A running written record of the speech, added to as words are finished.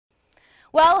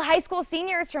Well, high school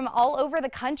seniors from all over the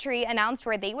country announced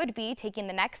where they would be taking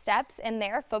the next steps in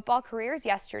their football careers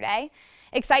yesterday.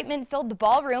 Excitement filled the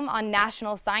ballroom on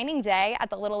National Signing Day at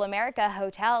the Little America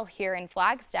Hotel here in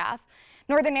Flagstaff.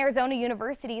 Northern Arizona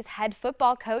University's head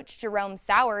football coach Jerome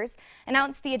Souers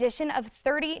announced the addition of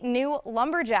 30 new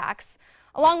Lumberjacks.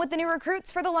 Along with the new recruits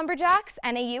for the Lumberjacks,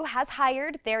 NAU has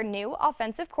hired their new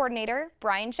offensive coordinator,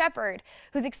 Sheppard,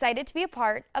 who's excited to be a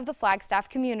part of the Flagstaff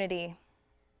community.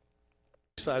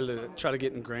 Excited to try to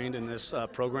get ingrained in this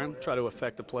program, try to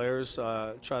affect the players,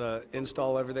 try to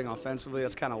install everything offensively.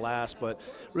 That's kind of last, but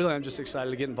really I'm just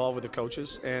excited to get involved with the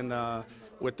coaches and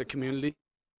with the community.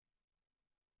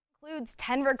 Includes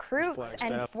 10 recruits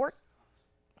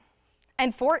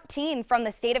and 14 from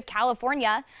the state of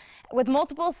California, with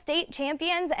multiple state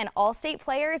champions and all-state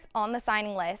players on the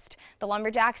signing list. The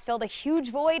Lumberjacks filled a huge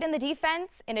void in the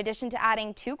defense, in addition to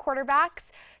adding 2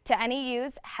 quarterbacks to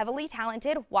NAU's heavily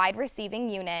talented wide receiving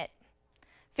unit.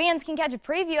 Fans can catch a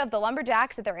preview of the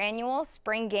Lumberjacks at their annual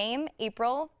spring game,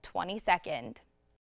 April 22nd.